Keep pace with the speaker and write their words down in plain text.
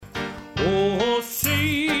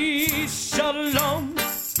Yossi Shalom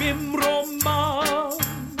Bimroman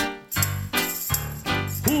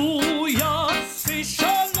Hu Yossi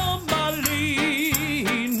Shalom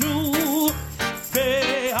Alinu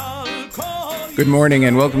Ve'al Kol. Good morning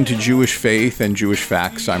and welcome to Jewish Faith and Jewish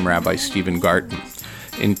Facts. I'm Rabbi Stephen Garten.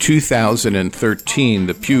 In 2013,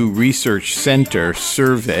 the Pew Research Center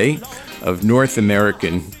survey of North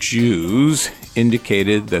American Jews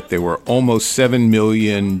indicated that there were almost 7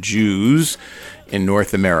 million Jews in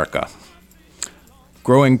North America.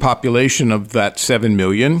 Growing population of that 7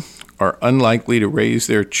 million are unlikely to raise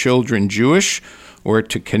their children Jewish or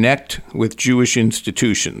to connect with Jewish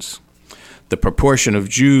institutions. The proportion of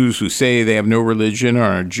Jews who say they have no religion or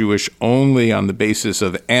are Jewish only on the basis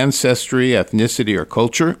of ancestry, ethnicity, or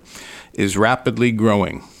culture is rapidly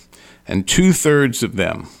growing, and 2/3 of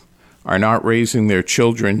them are not raising their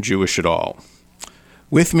children Jewish at all.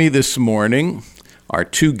 With me this morning are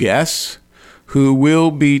two guests who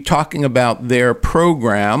will be talking about their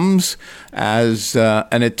programs as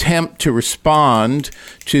an attempt to respond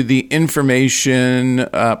to the information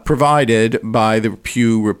provided by the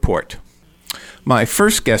Pew Report. My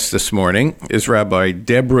first guest this morning is Rabbi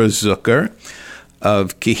Deborah Zucker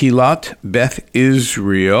of Kehilat Beth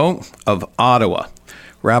Israel of Ottawa.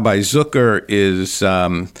 Rabbi Zucker is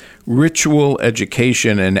ritual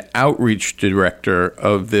education and outreach director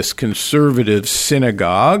of this conservative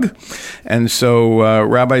synagogue. And so,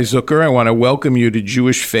 Rabbi Zucker, I want to welcome you to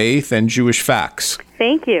Jewish Faith and Jewish Facts.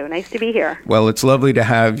 Thank you. Nice to be here. Well, it's lovely to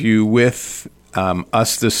have you with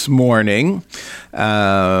us this morning.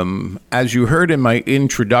 As you heard in my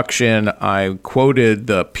introduction, I quoted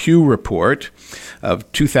the Pew Report of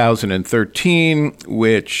 2013,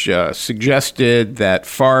 which suggested that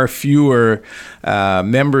far fewer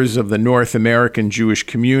members of the North American Jewish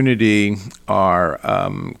community are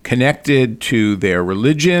connected to their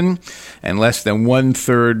religion, and less than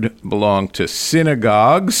 1/3 belong to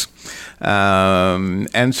synagogues.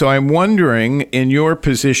 And so I'm wondering, in your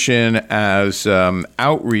position as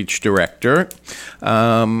outreach director,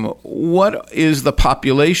 what is the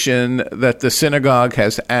population that the synagogue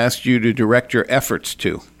has asked you to direct your efforts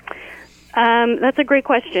to? That's a great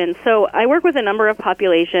question. So I work with a number of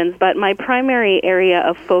populations, but my primary area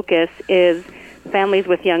of focus is families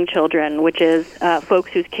with young children, which is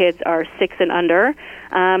folks whose kids are 6 and under.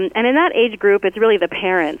 And in that age group, it's really the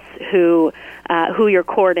parents who you're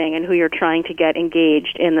courting and who you're trying to get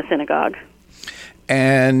engaged in the synagogue.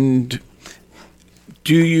 And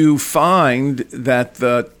do you find that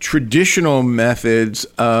the traditional methods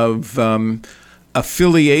of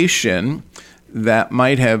affiliation that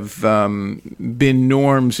might have been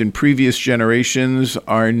norms in previous generations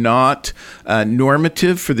are not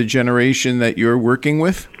normative for the generation that you're working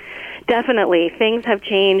with? Definitely. Things have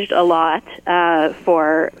changed a lot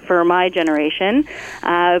for my generation.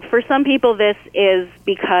 For some people, this is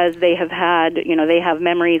because they have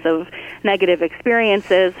memories of negative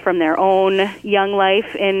experiences from their own young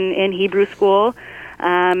life in Hebrew school.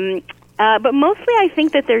 But mostly I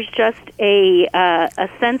think that there's just a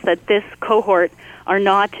sense that this cohort are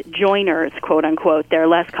not joiners, quote unquote. They're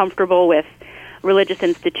less comfortable with religious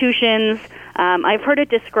institutions. I've heard it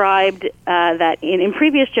described that in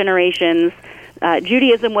previous generations,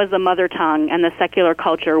 Judaism was the mother tongue and the secular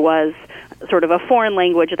culture was sort of a foreign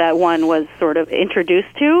language that one was sort of introduced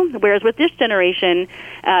to, whereas with this generation,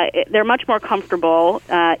 they're much more comfortable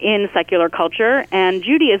in secular culture, and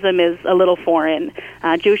Judaism is a little foreign.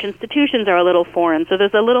 Jewish institutions are a little foreign, so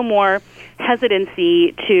there's a little more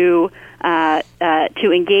hesitancy to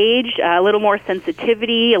engage, a little more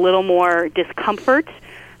sensitivity, a little more discomfort.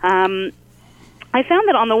 I found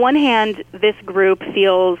that on the one hand, this group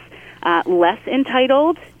feels less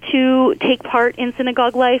entitled to take part in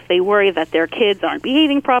synagogue life. They worry that their kids aren't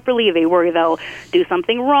behaving properly. They worry they'll do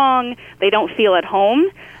something wrong. They don't feel at home.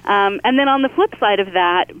 And then on the flip side of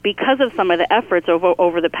that, because of some of the efforts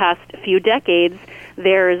over the past few decades,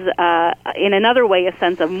 there's, in another way, a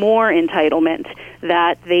sense of more entitlement,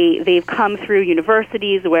 that they've come through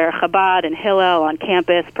universities where Chabad and Hillel on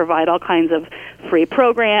campus provide all kinds of free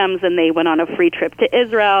programs, and they went on a free trip to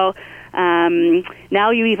Israel. Now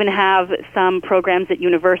you even have some programs at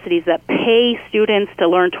universities that pay students to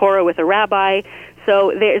learn Torah with a rabbi.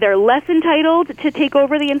 So they're less entitled to take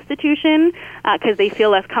over the institution because they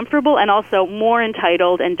feel less comfortable, and also more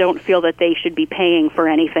entitled and don't feel that they should be paying for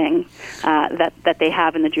anything that they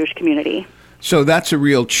have in the Jewish community. So that's a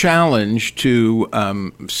real challenge to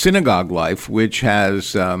synagogue life, which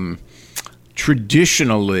has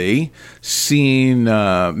traditionally seen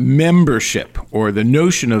membership or the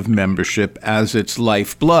notion of membership as its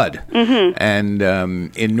lifeblood. And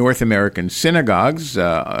in North American synagogues,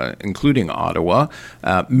 including Ottawa,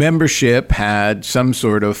 membership had some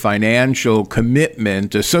sort of financial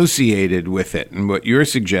commitment associated with it. And what you're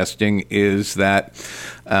suggesting is that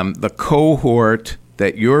the cohort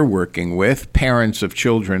that you're working with, parents of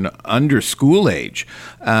children under school age,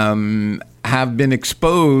 have been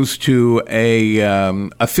exposed to a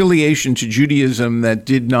affiliation to Judaism that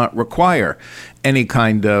did not require any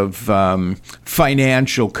kind of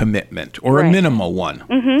financial commitment or a minimal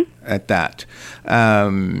one at that.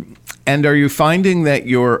 And are you finding that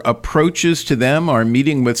your approaches to them are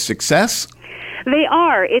meeting with success? They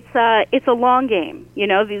are. It's a long game. You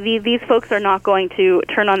know, these folks are not going to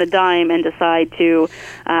turn on the dime and decide to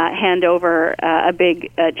hand over a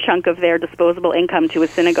big chunk of their disposable income to a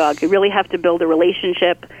synagogue. You really have to build a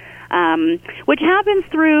relationship, which happens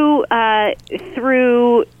through.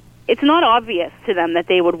 It's not obvious to them that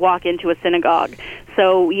they would walk into a synagogue.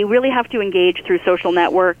 So you really have to engage through social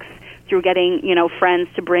networks, through getting friends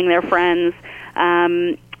to bring their friends.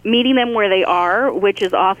 Meeting them where they are, which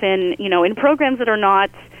is often, in programs that are not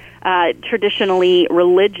traditionally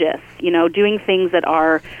religious, doing things that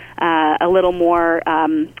are a little more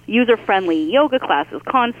user-friendly, yoga classes,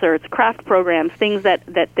 concerts, craft programs, things that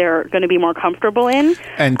they're going to be more comfortable in.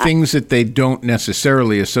 And things that they don't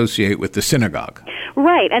necessarily associate with the synagogue.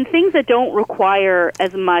 Right, and things that don't require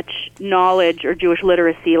as much knowledge or Jewish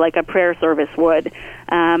literacy like a prayer service would.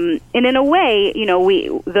 And in a way,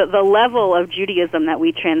 the level of Judaism that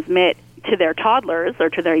we transmit to their toddlers or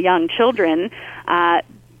to their young children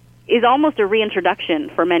is almost a reintroduction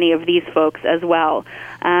for many of these folks as well.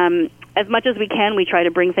 As much as we can, we try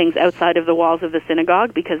to bring things outside of the walls of the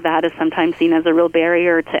synagogue because that is sometimes seen as a real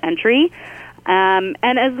barrier to entry. And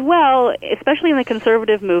as well, especially in the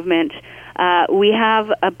conservative movement, we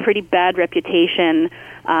have a pretty bad reputation,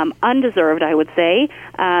 undeserved, I would say,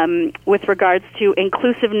 with regards to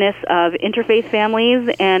inclusiveness of interfaith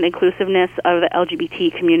families and inclusiveness of the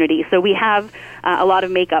LGBT community. So we have a lot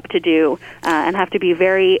of makeup to do and have to be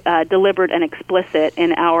very deliberate and explicit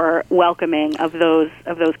in our welcoming of those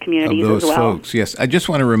communities as well. Folks, yes. I just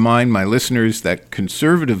want to remind my listeners that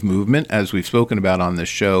conservative movement, as we've spoken about on this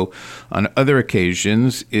show on other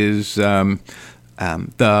occasions, is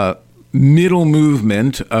the middle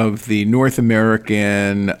movement of the North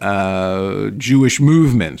American Jewish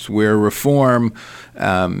movements, where reform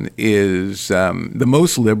is the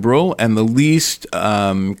most liberal and the least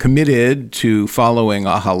committed to following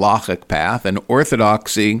a halachic path, and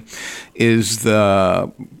orthodoxy is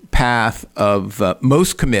the path of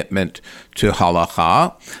most commitment to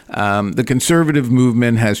halakha. The conservative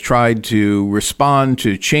movement has tried to respond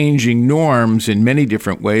to changing norms in many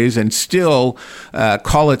different ways and still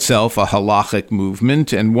call itself a halachic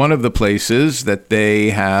movement. And one of the places that they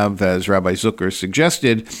have, as Rabbi Zucker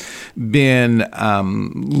suggested, been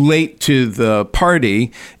late to the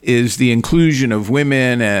party is the inclusion of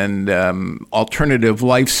women and alternative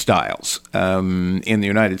lifestyles. In the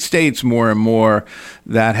United States, more and more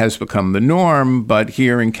that has become the norm, but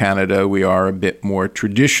here in Canada, we are a bit more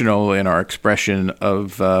traditional in our expression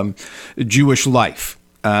of Jewish life.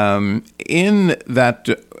 In that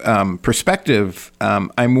perspective,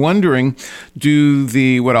 I'm wondering, do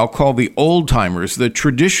what I'll call the old-timers, the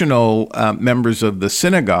traditional members of the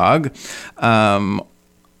synagogue,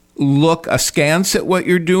 look askance at what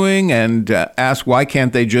you're doing and ask why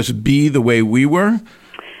can't they just be the way we were?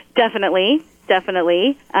 Definitely.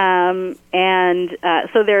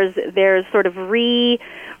 So there's sort of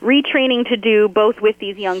retraining to do both with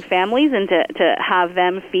these young families and to have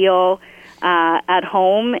them feel at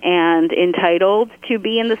home and entitled to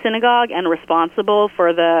be in the synagogue and responsible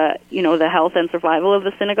for the health and survival of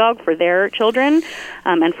the synagogue for their children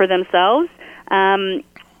and for themselves. And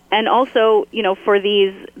also, for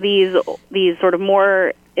these sort of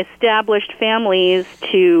more established families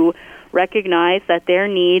to recognize that their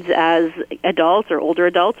needs as adults or older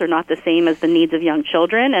adults are not the same as the needs of young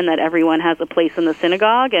children, and that everyone has a place in the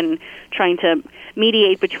synagogue, and trying to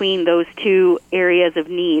mediate between those two areas of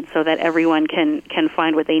need so that everyone can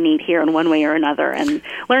find what they need here in one way or another and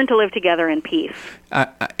learn to live together in peace.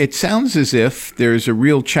 It sounds as if there's a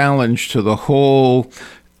real challenge to the whole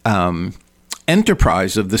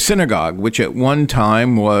enterprise of the synagogue, which at one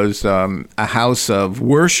time was a house of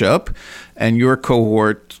worship, and your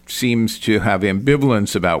cohort seems to have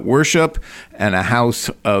ambivalence about worship, and a house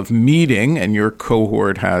of meeting, and your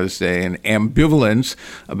cohort has an ambivalence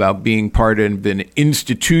about being part of an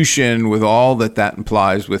institution with all that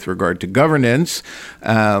implies with regard to governance.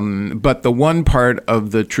 But the one part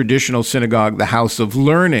of the traditional synagogue, the house of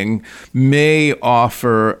learning, may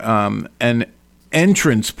offer an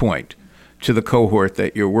entrance point to the cohort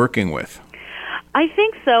that you're working with. I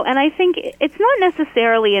think so, and I think it's not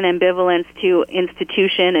necessarily an ambivalence to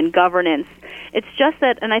institution and governance. It's just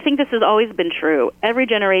that, and I think this has always been true, every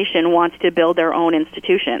generation wants to build their own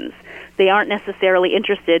institutions. They aren't necessarily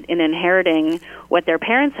interested in inheriting what their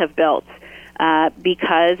parents have built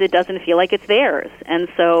because it doesn't feel like it's theirs. And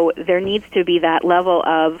so there needs to be that level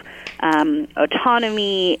of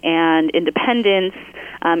autonomy and independence.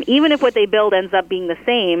 Even if what they build ends up being the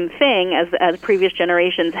same thing as previous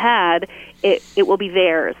generations had, it will be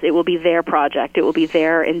theirs. It will be their project. It will be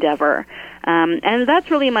their endeavor. And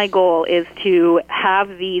that's really my goal, is to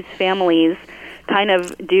have these families kind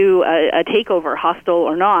of do a takeover, hostile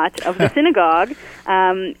or not, of the synagogue,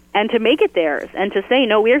 and to make it theirs, and to say,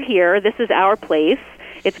 no, we're here, this is our place,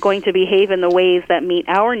 it's going to behave in the ways that meet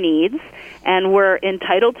our needs, and we're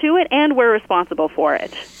entitled to it, and we're responsible for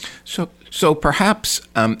it. So perhaps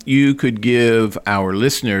you could give our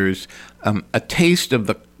listeners a taste of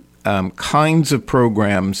the kinds of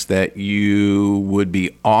programs that you would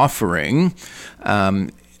be offering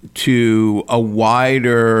to a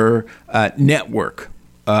wider network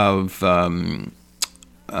of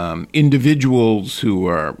individuals who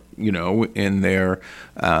are, in their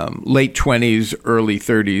late 20s, early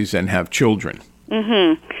 30s, and have children.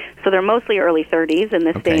 Mm-hmm. So they're mostly early 30s in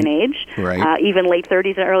this day and age, right. Even late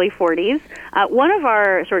 30s and early 40s. One of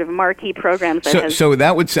our sort of marquee programs So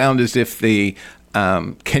that would sound as if the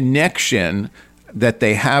connection that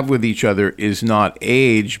they have with each other is not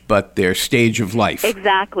age, but their stage of life.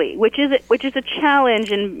 Exactly, which is a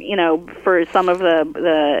challenge, in for some of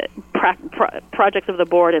the projects of the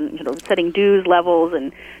board, and setting dues levels,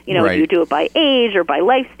 and right. Do you do it by age or by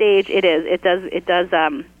life stage? It does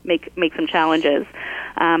make some challenges,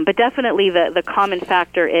 but definitely the common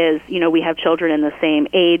factor is we have children in the same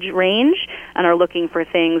age range and are looking for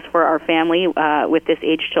things for our family with this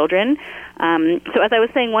age children. So as I was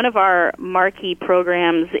saying, one of our marquee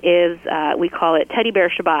programs is, we call it Teddy Bear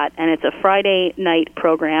Shabbat, and it's a Friday night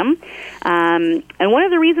program. And one of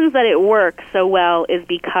the reasons that it works so well is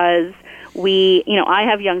because I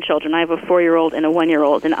have young children. I have a 4-year-old and a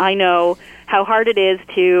 1-year-old, and I know how hard it is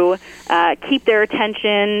to keep their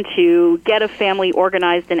attention, to get a family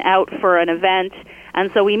organized and out for an event. And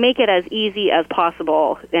so we make it as easy as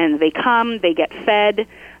possible. And they come, they get fed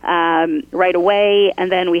right away,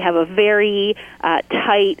 and then we have a very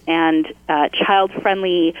tight and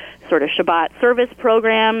child-friendly sort of Shabbat service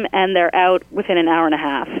program, and they're out within an hour and a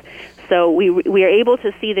half. So we are able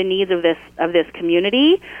to see the needs of this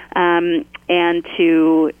community, and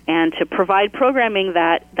to provide programming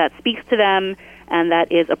that speaks to them and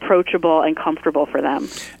that is approachable and comfortable for them.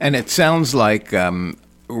 And it sounds like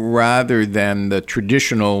rather than the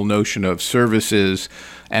traditional notion of services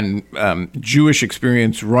and Jewish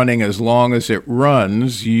experience running as long as it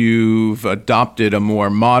runs, you've adopted a more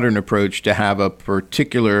modern approach to have a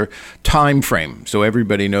particular time frame. So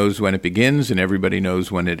everybody knows when it begins and everybody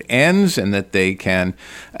knows when it ends, and that they can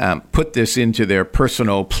put this into their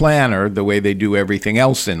personal planner the way they do everything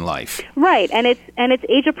else in life. Right, and it's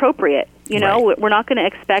age appropriate. Right. We're not going to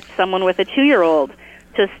expect someone with a 2-year-old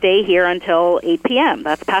to stay here until 8 p.m.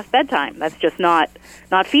 That's past bedtime. That's just not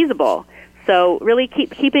feasible. So really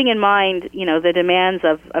keeping in mind, the demands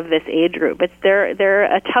of this age group. They're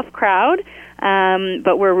a tough crowd,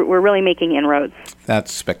 but we're really making inroads.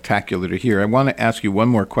 That's spectacular to hear. I want to ask you one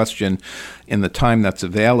more question in the time that's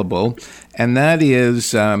available, and that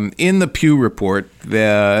is, in the Pew report,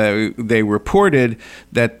 they reported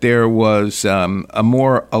that there was a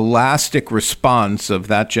more elastic response of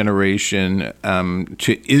that generation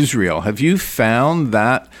to Israel. Have you found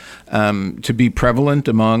that to be prevalent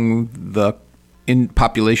among the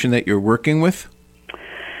population that you're working with?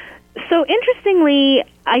 So interestingly,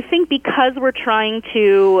 I think because we're trying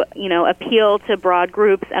to, appeal to broad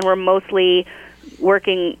groups, and we're mostly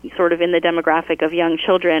working sort of in the demographic of young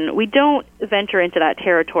children, we don't venture into that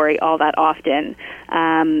territory all that often.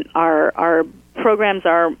 Our programs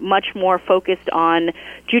are much more focused on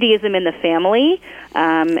Judaism in the family,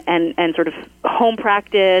 and sort of home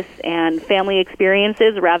practice and family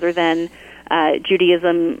experiences rather than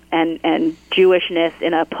Judaism and Jewishness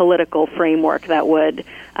in a political framework that would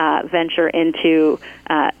venture into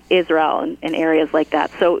Israel and areas like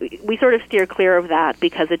that. So we sort of steer clear of that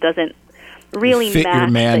because it doesn't really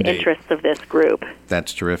match the interests of this group.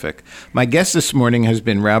 That's terrific. My guest this morning has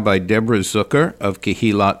been Rabbi Deborah Zucker of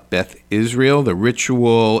Kehillat Beth Israel, the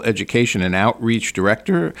Ritual Education and Outreach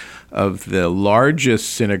Director of the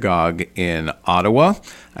largest synagogue in Ottawa.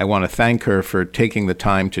 I want to thank her for taking the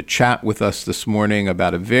time to chat with us this morning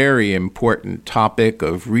about a very important topic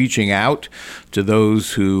of reaching out to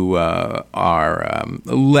those who are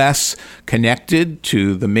less connected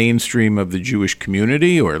to the mainstream of the Jewish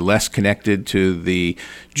community or less connected to the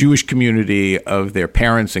Jewish community of their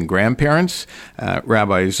parents and grandparents.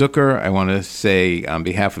 Rabbi Zucker, I want to say on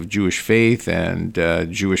behalf of Jewish Faith and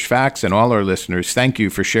Jewish Facts and all our listeners, thank you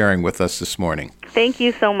for sharing with us this morning. Thank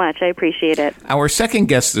you so much. I appreciate it. Our second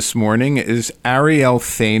guest this morning is Ariel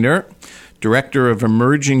Thainer, Director of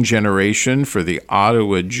Emerging Generation for the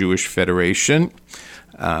Ottawa Jewish Federation.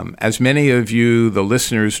 As many of you, the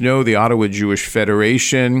listeners, know, the Ottawa Jewish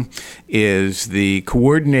Federation is the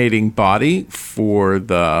coordinating body for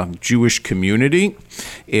the Jewish community.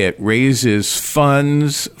 It raises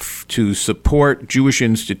funds to support Jewish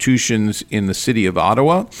institutions in the city of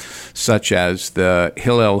Ottawa, such as the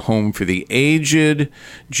Hillel Home for the Aged,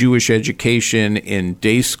 Jewish education in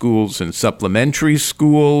day schools and supplementary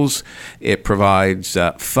schools. It provides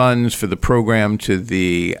funds for the program to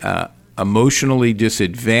the emotionally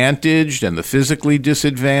disadvantaged and the physically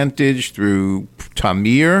disadvantaged through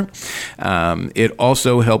Tamir. It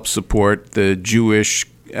also helps support the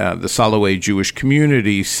the Soloway Jewish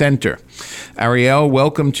Community Center. Ariel,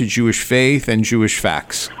 welcome to Jewish Faith and Jewish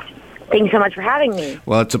Facts. Thanks so much for having me.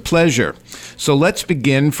 Well, it's a pleasure. So let's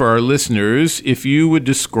begin for our listeners. If you would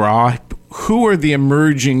describe who are the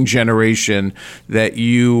emerging generation that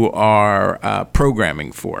you are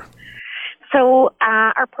programming for? So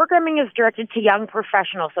our programming is directed to young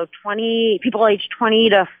professionals, so people aged 20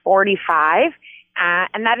 to 45,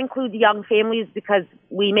 and that includes young families because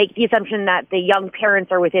we make the assumption that the young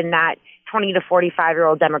parents are within that 20 to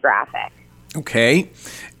 45-year-old demographic. Okay.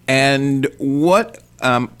 And what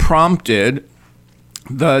prompted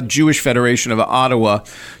the Jewish Federation of Ottawa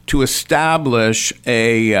to establish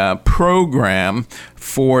a program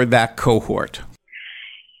for that cohort?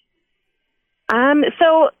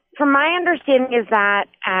 So from my understanding is that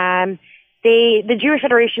the Jewish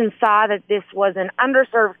Federation saw that this was an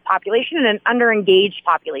underserved population and an underengaged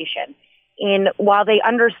population. And while they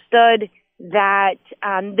understood that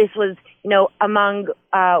this was, among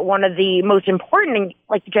one of the most important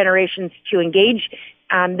generations to engage,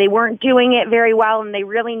 they weren't doing it very well, and they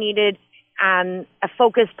really needed a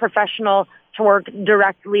focused professional to work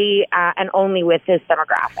directly and only with this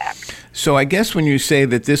demographic. So I guess when you say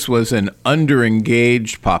that this was an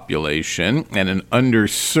underengaged population and an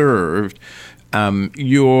underserved,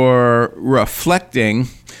 you're reflecting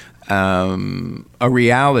a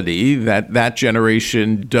reality that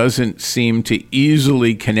generation doesn't seem to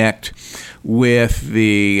easily connect with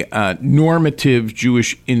the normative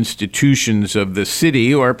Jewish institutions of the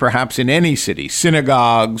city, or perhaps in any city,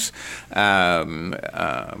 synagogues,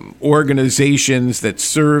 organizations that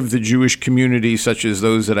serve the Jewish community, such as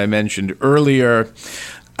those that I mentioned earlier,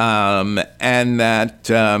 and that,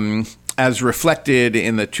 as reflected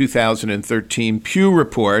in the 2013 Pew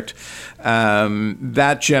Report,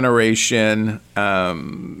 that generation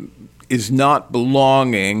is not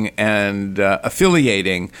belonging and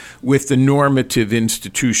affiliating with the normative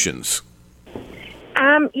institutions.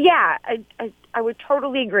 I would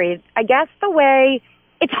totally agree. I guess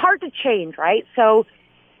it's hard to change, right? So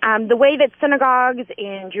the way that synagogues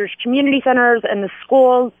and Jewish community centers and the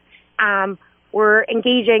schools were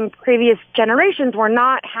engaging previous generations were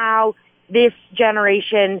not how this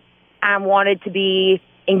generation wanted to be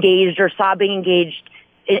engaged or saw being engaged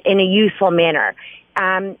in a useful manner.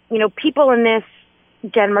 People in this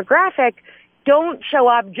demographic don't show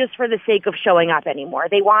up just for the sake of showing up anymore.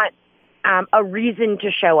 They want a reason to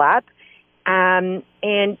show up, and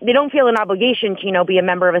they don't feel an obligation to, be a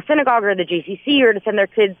member of a synagogue or the JCC or to send their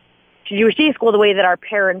kids to Jewish day school the way that our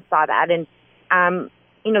parents saw that. And,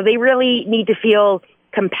 they really need to feel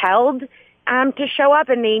compelled to show up,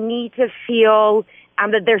 and they need to feel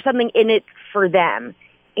that there's something in it for them.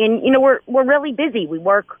 And, we're really busy. We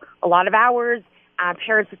work a lot of hours.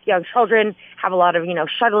 Parents with young children have a lot of,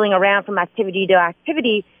 shuttling around from activity to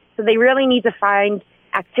activity. So they really need to find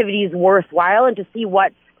activities worthwhile and to see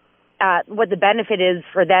what the benefit is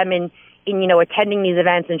for them in attending these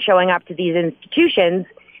events and showing up to these institutions.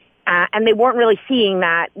 And they weren't really seeing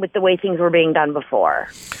that with the way things were being done before.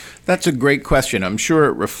 That's a great question. I'm sure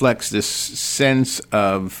it reflects this sense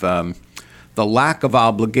of the lack of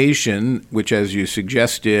obligation, which, as you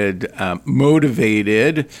suggested,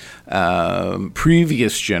 motivated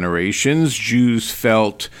previous generations. Jews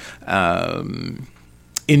felt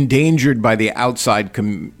endangered by the outside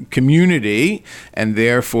community, and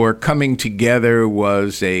therefore coming together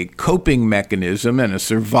was a coping mechanism and a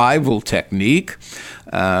survival technique.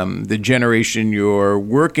 The generation you're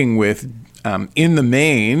working with in the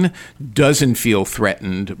main doesn't feel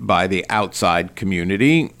threatened by the outside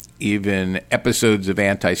community. Even episodes of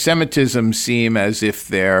anti-Semitism seem as if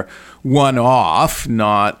they're one-off,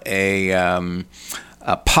 not a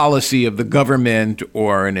policy of the government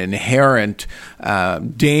or an inherent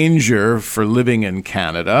danger for living in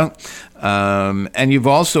Canada. And you've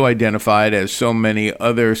also identified, as so many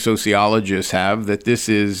other sociologists have, that this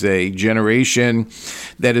is a generation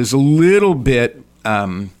that is a little bit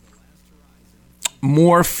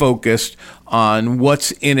more focused on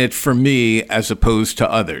what's in it for me as opposed to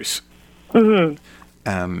others.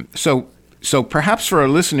 Mm-hmm. So perhaps for our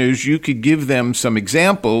listeners, you could give them some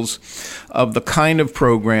examples of the kind of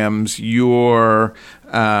programs you're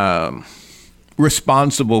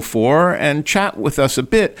responsible for, and chat with us a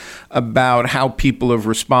bit about how people have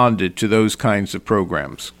responded to those kinds of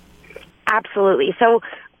programs. Absolutely. So,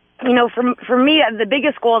 for me, the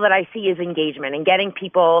biggest goal that I see is engagement and getting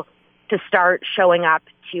people to start showing up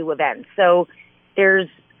to events. So there's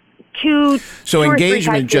So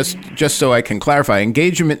engagement, just so I can clarify,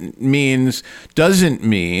 engagement doesn't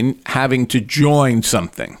mean having to join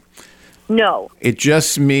something. No. It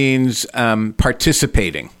just means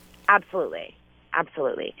participating. Absolutely.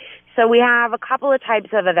 So we have a couple of types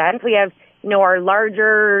of events. We have, our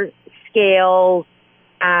larger scale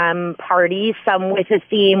parties, some with a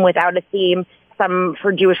theme, without a theme, some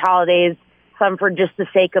for Jewish holidays, some for just the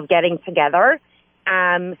sake of getting together.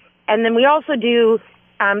 And then we also do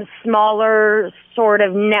smaller sort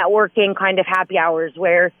of networking kind of happy hours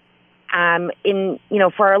where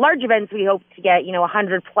for our large events, we hope to get,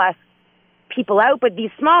 100 plus people out. But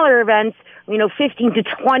these smaller events, 15 to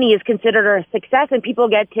 20 is considered a success, and people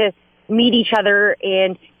get to meet each other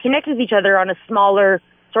and connect with each other on a smaller,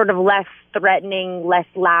 sort of less threatening, less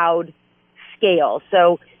loud scale.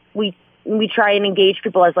 So we try and engage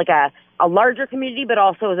people as like a larger community, but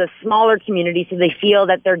also as a smaller community, so they feel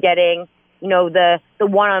that they're getting, the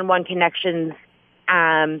one-on-one connections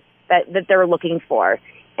that they're looking for.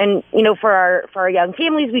 And for our young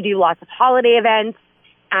families, we do lots of holiday events.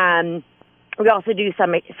 We also do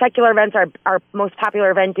some secular events. Our most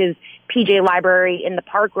popular event is PJ Library in the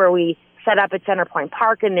park, where we set up at Center Point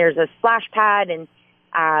Park, and there's a splash pad and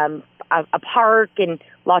a park and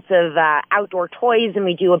lots of outdoor toys, and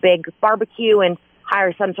we do a big barbecue and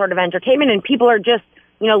hire some sort of entertainment, and people are just,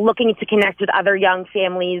 looking to connect with other young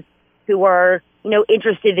families who are,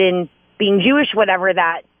 interested in being Jewish, whatever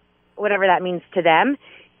that means to them.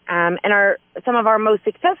 And some of our most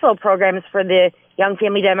successful programs for the young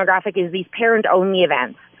family demographic is these parent-only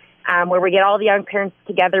events, where we get all the young parents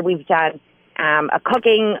together. We've done a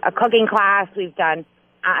cooking class. We've done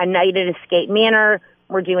a night at Escape Manor.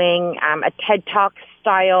 We're doing a TED Talk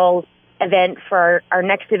style event for our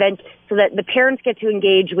next event, so that the parents get to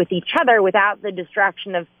engage with each other without the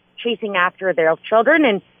distraction of chasing after their children,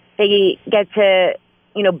 and they get to,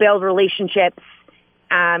 build relationships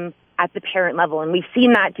at the parent level. And we've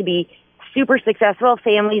seen that to be super successful.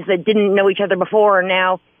 Families that didn't know each other before are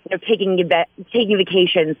now, taking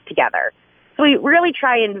vacations together. So we really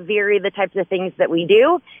try and vary the types of things that we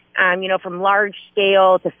do, from large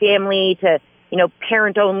scale to family to,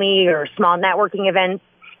 parent only or small networking events.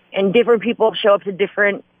 And different people show up to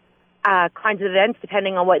different kinds of events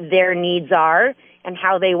depending on what their needs are and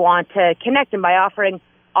how they want to connect. And by offering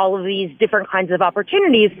all of these different kinds of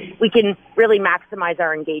opportunities, we can really maximize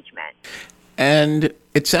our engagement. And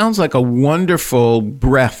it sounds like a wonderful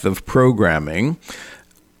breadth of programming.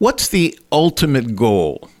 What's the ultimate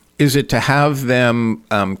goal? Is it to have them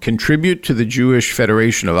contribute to the Jewish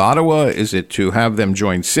Federation of Ottawa? Is it to have them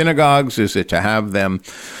join synagogues? Is it to have them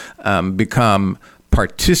become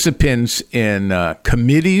participants in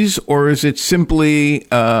committees? Or is it simply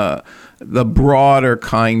the broader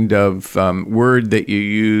kind of word that you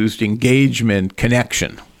used, engagement,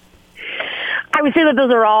 connection? I would say that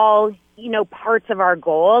those are all, parts of our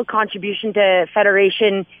goal. Contribution to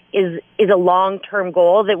Federation is a long-term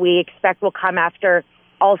goal that we expect will come after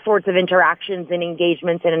all sorts of interactions and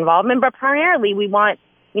engagements and involvement. But primarily, we want,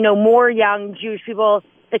 more young Jewish people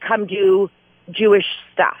to come do Jewish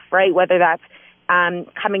stuff, right? Whether that's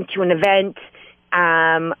coming to an event,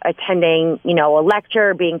 attending, a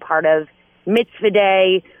lecture, being part of Mitzvah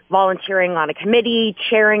Day, volunteering on a committee,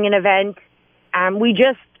 chairing an event. We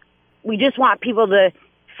just want people to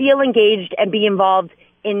feel engaged and be involved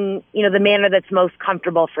in, the manner that's most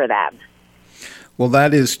comfortable for them. Well,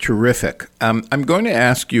 that is terrific. I'm going to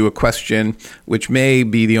ask you a question, which may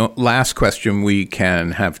be the last question we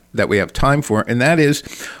have time for, and that is: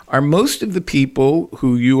 are most of the people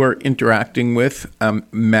who you are interacting with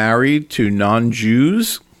married to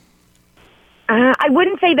non-Jews? I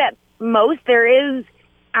wouldn't say that most.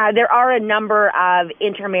 There are a number of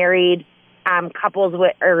intermarried couples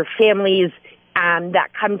or families that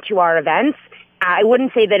come to our events. I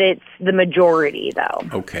wouldn't say that it's the majority, though.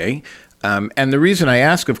 Okay. And the reason I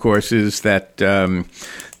ask, of course, is that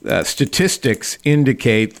statistics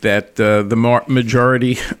indicate that the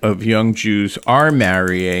majority of young Jews are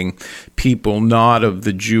marrying people not of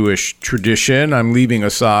the Jewish tradition. I'm leaving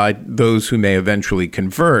aside those who may eventually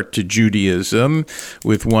convert to Judaism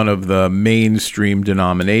with one of the mainstream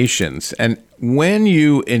denominations. And when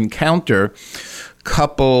you encounter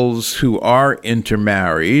couples who are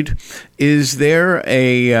intermarried, is there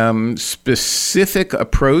a specific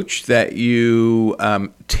approach that you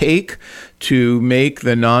take to make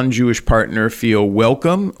the non-Jewish partner feel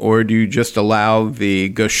welcome, or do you just allow the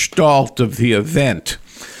gestalt of the event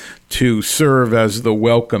to serve as the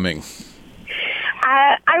welcoming?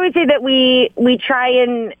 I would say that we try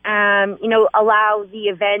and allow the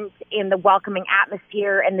event and the welcoming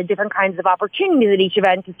atmosphere and the different kinds of opportunities at each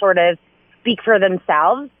event to sort of speak for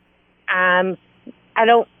themselves. I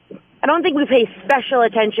don't think we pay special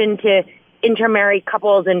attention to intermarried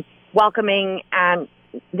couples and welcoming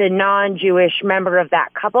the non-Jewish member of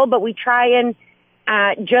that couple, but we try and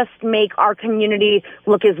just make our community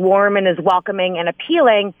look as warm and as welcoming and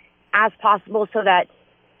appealing as possible so that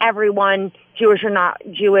everyone, Jewish or not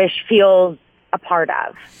Jewish, feels a part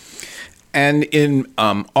of. And in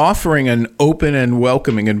offering an open and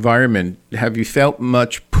welcoming environment, have you felt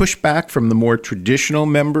much pushback from the more traditional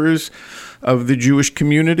members of the Jewish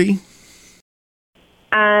community?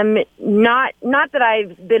 Not that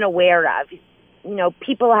I've been aware of. Different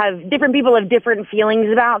people have different feelings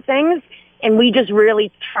about things, and we just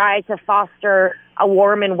really try to foster a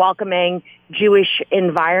warm and welcoming Jewish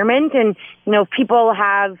environment. And, people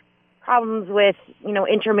have problems with,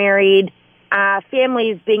 intermarried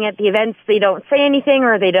families being at the events, they don't say anything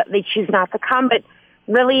or they choose not to come. But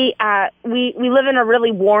really, we live in a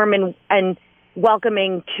really warm and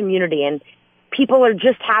welcoming community, and people are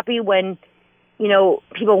just happy when,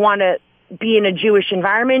 people want to be in a Jewish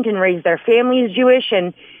environment and raise their families Jewish.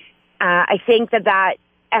 And I think that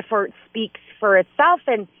effort speaks for itself.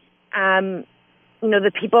 And,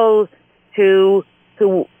 the people who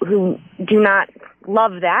do not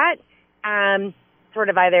love that, sort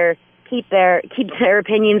of either keep their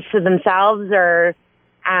opinions to themselves or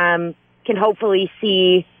can hopefully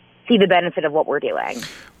see the benefit of what we're doing.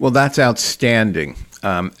 Well, that's outstanding.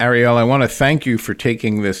 Ariel, I want to thank you for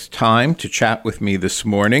taking this time to chat with me this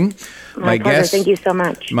morning. My pleasure. Thank you so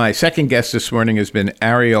much. My second guest this morning has been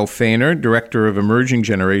Ariel Feiner, Director of Emerging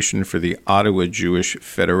Generation for the Ottawa Jewish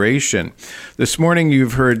Federation. This morning,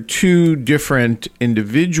 you've heard two different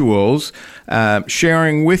individuals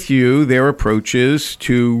sharing with you their approaches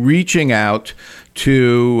to reaching out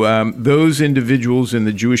to those individuals in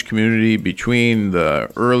the Jewish community between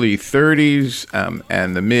the early 30s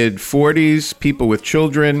and the mid 40s, people with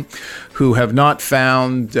children who have not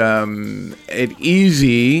found it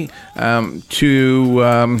easy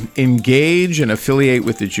to engage and affiliate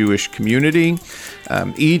with the Jewish community.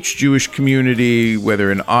 Each Jewish community,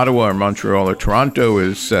 whether in Ottawa or Montreal or Toronto,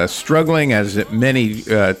 is struggling, as many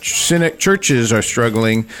churches are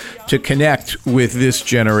struggling to connect with this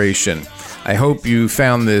generation. I hope you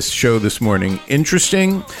found this show this morning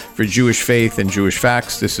interesting. For Jewish Faith and Jewish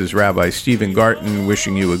Facts, this is Rabbi Stephen Garten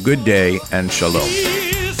wishing you a good day and shalom.